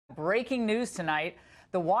Breaking news tonight.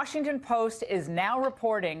 The Washington Post is now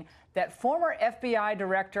reporting that former FBI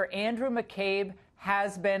Director Andrew McCabe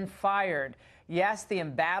has been fired. Yes, the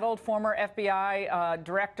embattled former FBI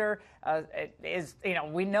director is,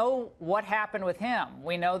 we know what happened with him.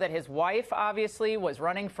 We know that his wife obviously was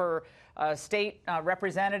running for state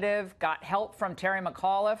representative, got help from Terry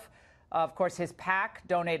McAuliffe. Of course, his PAC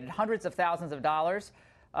donated hundreds of thousands of dollars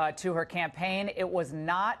to her campaign. It was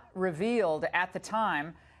not revealed at the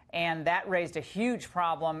time, and that raised a huge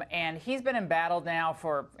problem. And he's been embattled now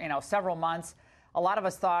for, several months. A lot of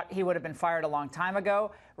us thought he would have been fired a long time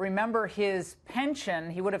ago. Remember, his pension,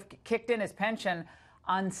 he would have kicked in his pension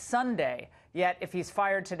on Sunday. Yet, if he's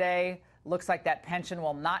fired today, looks like that pension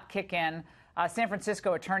will not kick in. San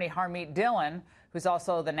Francisco attorney Harmeet Dillon, who's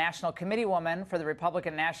also the national committee woman for the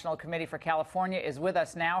Republican National Committee for California, is with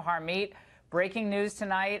us now. Harmeet, breaking news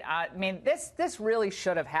tonight. This really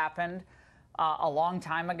should have happened a long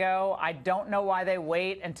time ago. I don't know why they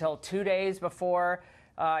wait until 2 days before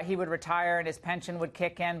he would retire and his pension would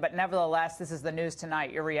kick in. But nevertheless, this is the news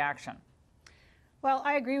tonight. Your reaction? Well,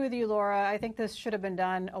 I agree with you, Laura. I think this should have been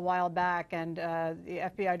done a while back. And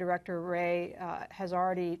the FBI Director Wray has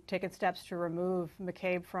already taken steps to remove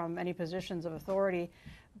McCabe from any positions of authority.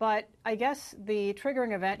 But I guess the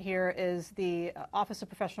triggering event here is the Office of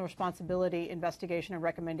Professional Responsibility investigation and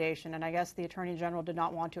recommendation. And I guess the Attorney General did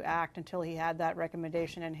not want to act until he had that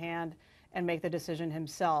recommendation in hand and make the decision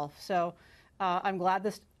himself. So I'm glad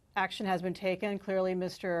this action has been taken. Clearly,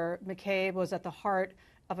 Mr. McCabe was at the heart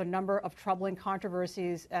of a number of troubling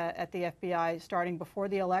controversies at the FBI, starting before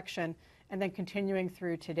the election and then continuing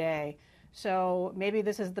through today. So maybe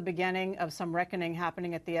this is the beginning of some reckoning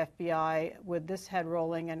happening at the FBI with this head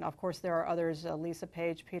rolling. And of course, there are others, Lisa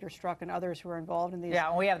Page, Peter Strzok, and others who are involved in these. Yeah,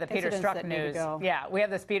 and we have the Peter Strzok news. Yeah, we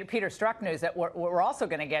have this Peter Strzok news that we're also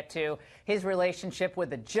going to get to, his relationship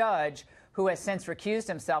with the judge who has since recused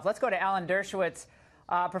himself. Let's go to Alan Dershowitz.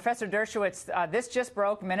 Professor Dershowitz, this just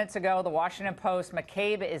broke minutes ago. The Washington Post,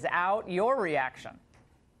 McCabe is out. Your reaction?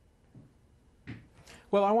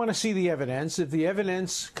 Well, I want to see the evidence. If the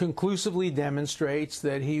evidence conclusively demonstrates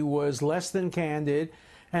that he was less than candid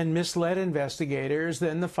and misled investigators,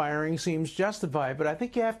 then the firing seems justified. But I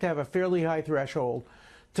think you have to have a fairly high threshold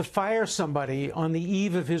to fire somebody on the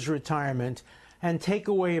eve of his retirement and take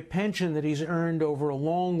away a pension that he's earned over a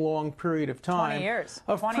long, long period of time. 20 years.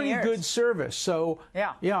 Of 20 pretty years. good service. So,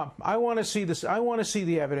 yeah, I want to see this. I want to see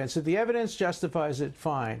the evidence. If the evidence justifies it,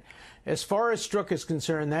 fine. As far as Strzok is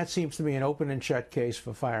concerned, that seems to be an open and shut case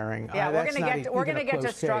for firing. Yeah, we're going to get to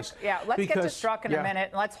Strzok. Yeah, let's get to Strzok in a minute,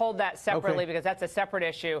 and let's hold that separately because that's a separate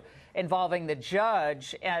issue involving the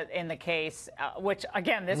judge in the case, which,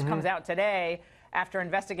 again, this comes out today after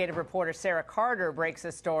investigative reporter Sarah Carter breaks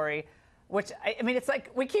this story, which, it's like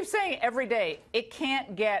we keep saying every day, it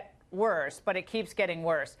can't get worse, but it keeps getting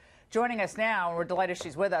worse. Joining us now, and we're delighted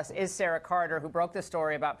she's with us, is Sarah Carter, who broke the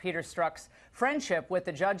story about Peter Strzok's friendship with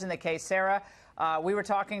the judge in the case. Sarah, we were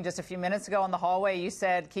talking just a few minutes ago in the hallway. You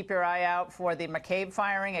said keep your eye out for the McCabe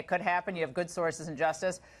firing. It could happen. You have good sources in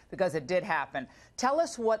justice because it did happen. Tell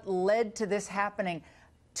us what led to this happening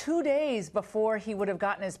 2 days before he would have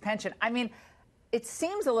gotten his pension. It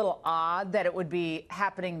seems a little odd that it would be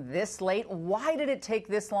happening this late. Why did it take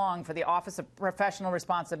this long for the Office of Professional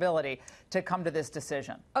Responsibility to come to this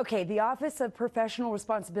decision? Okay, the Office of Professional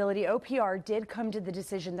Responsibility, OPR, did come to the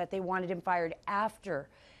decision that they wanted him fired after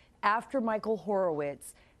Michael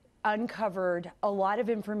Horowitz uncovered a lot of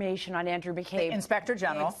information on Andrew McCabe. The Inspector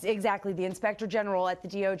General. Exactly, the Inspector General at the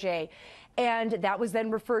DOJ. And that was then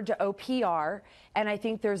referred to OPR. And I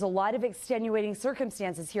think there's a lot of extenuating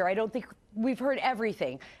circumstances here. I don't think we've heard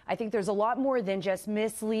everything. I think there's a lot more than just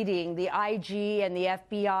misleading the IG and the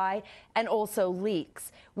FBI and also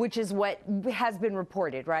leaks, which is what has been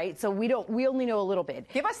reported, right? So we only know a little bit.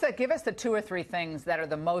 Give us the 2 or 3 things that are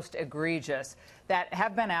the most egregious that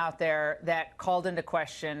have been out there that called into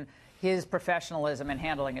question his professionalism in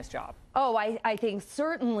handling his job. Oh, I think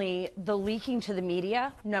certainly the leaking to the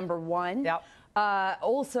media, number one. Yep.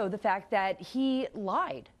 Also, the fact that he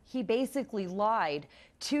lied. He basically lied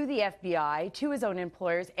to the FBI, to his own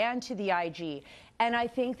employers, and to the IG. And I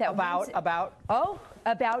think that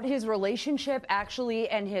about his relationship, actually,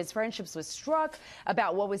 and his friendships with Strzok,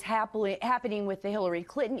 about what was happening with the Hillary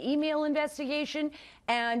Clinton email investigation.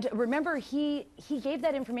 And remember, he gave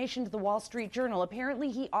that information to the Wall Street Journal.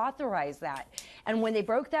 Apparently, he authorized that. And when they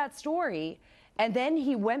broke that story, and then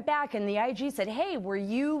he went back and the IG said, hey, were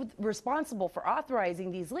you responsible for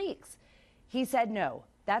authorizing these leaks? He said no.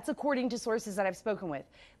 That's according to sources that I've spoken with.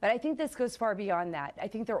 But I think this goes far beyond that. I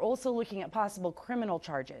think they're also looking at possible criminal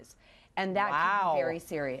charges. And that could be very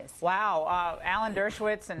serious. Wow. Alan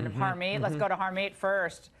Dershowitz and Harmeet. Let's go to Harmeet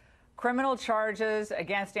first. Criminal charges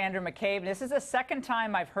against Andrew McCabe. This is the second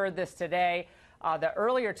time I've heard this today. The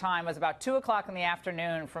earlier time was about 2 o'clock in the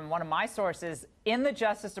afternoon from one of my sources in the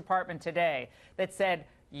Justice Department today that said,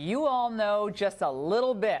 you all know just a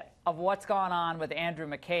little bit of what's gone on with Andrew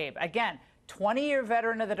McCabe. Again, 20-year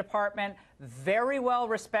veteran of the department, very well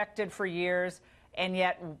respected for years, and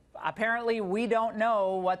yet apparently we don't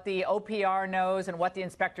know what the OPR knows and what the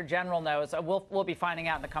Inspector General knows. We'll be finding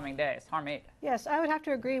out in the coming days. Harmeet. Yes, I would have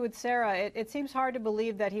to agree with Sarah. It seems hard to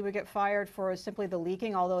believe that he would get fired for simply the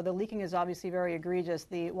leaking, although the leaking is obviously very egregious.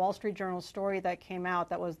 The Wall Street Journal story that came out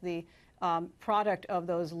that was the product of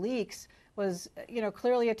those leaks was,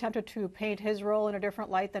 clearly attempted to paint his role in a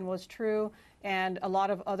different light than was true, and a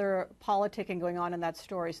lot of other politicking going on in that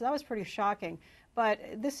story. So that was pretty shocking. But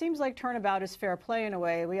this seems like turnabout is fair play in a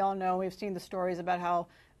way. We all know, we've seen the stories about how,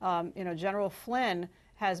 General Flynn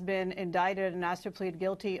has been indicted and asked to plead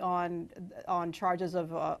guilty on charges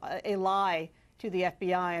of a lie to the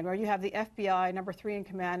FBI, and where you have the FBI number 3 in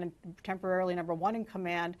command and temporarily number 1 in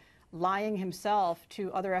command lying himself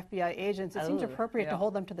to other FBI agents, it seems appropriate to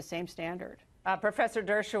hold them to the same standard. Professor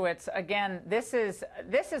Dershowitz, again, this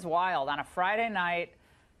is wild. On a Friday night,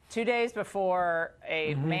 2 days before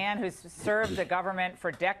a man who's served the government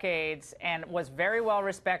for decades and was very well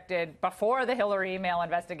respected before the Hillary email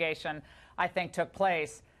investigation, I think, took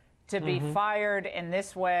place, to be fired in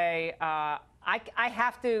this way. I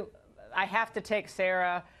have to take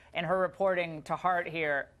Sarah and her reporting to heart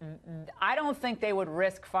here. I don't think they would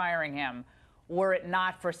risk firing him were it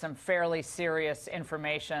not for some fairly serious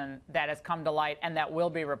information that has come to light and that will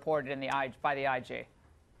be reported by the IG.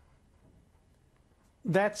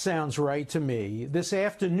 That sounds right to me. This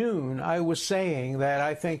afternoon, I was saying that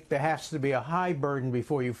I think there has to be a high burden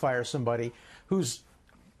before you fire somebody who's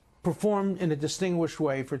performed in a distinguished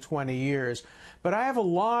way for 20 years. But I have a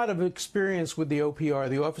lot of experience with the OPR,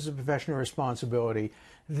 the Office of Professional Responsibility.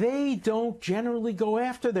 They don't generally go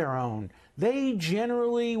after their own. They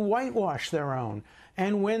generally whitewash their own.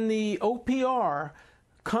 And when the OPR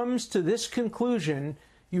comes to this conclusion,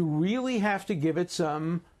 you really have to give it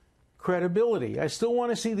some credibility. I still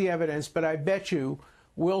want to see the evidence, but I bet you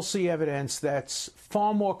we'll see evidence that's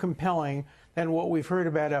far more compelling than what we've heard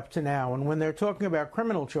about up to now. And when they're talking about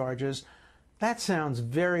criminal charges, that sounds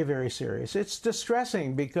very, very serious. It's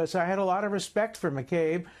distressing because I had a lot of respect for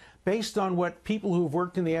McCabe based on what people who've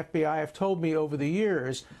worked in the FBI have told me over the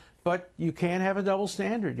years. But you can't have a double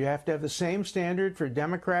standard. You have to have the same standard for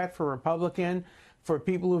Democrat, for Republican, for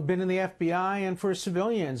people who've been in the FBI, and for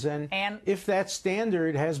civilians. And if that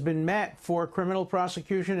standard has been met for criminal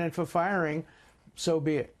prosecution and for firing, so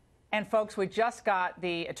be it. And folks, we just got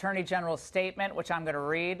the Attorney General's statement, which I'm going to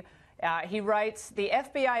read. He writes, the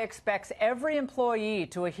FBI expects every employee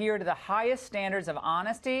to adhere to the highest standards of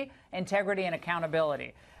honesty, integrity, and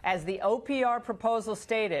accountability. As the OPR proposal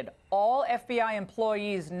stated, all FBI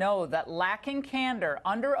employees know that lacking candor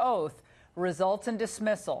under oath results in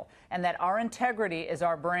dismissal, and that our integrity is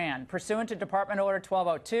our brand. Pursuant to Department Order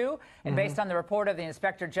 1202, and based on the report of the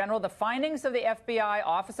Inspector General, the findings of the FBI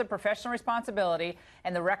Office of Professional Responsibility,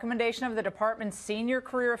 and the recommendation of the department's senior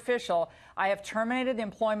career official, I have terminated the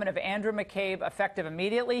employment of Andrew McCabe effective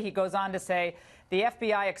immediately. He goes on to say, the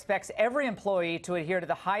FBI expects every employee to adhere to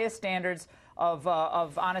the highest standards of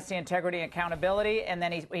honesty, integrity, and accountability. And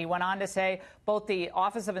then he went on to say, both the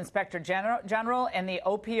Office of Inspector General and the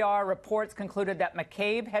OPR reports concluded that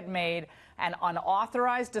McCabe had made an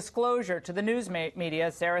unauthorized disclosure to the news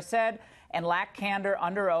media, Sarah said, and lacked candor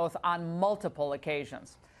under oath on multiple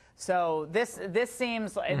occasions. So this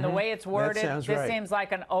seems, in the way it's worded, this seems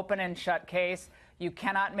like an open and shut case. You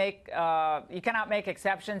cannot make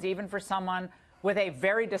exceptions even for someone with a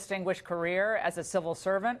very distinguished career as a civil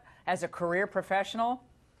servant, as a career professional.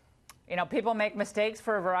 You know, people make mistakes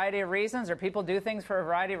for a variety of reasons, or people do things for a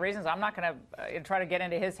variety of reasons. I'm not going to try to get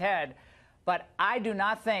into his head. But I do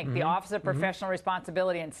not think the Office of Professional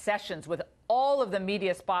Responsibility and Sessions, with all of the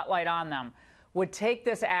media spotlight on them, would take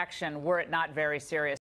this action were it not very serious.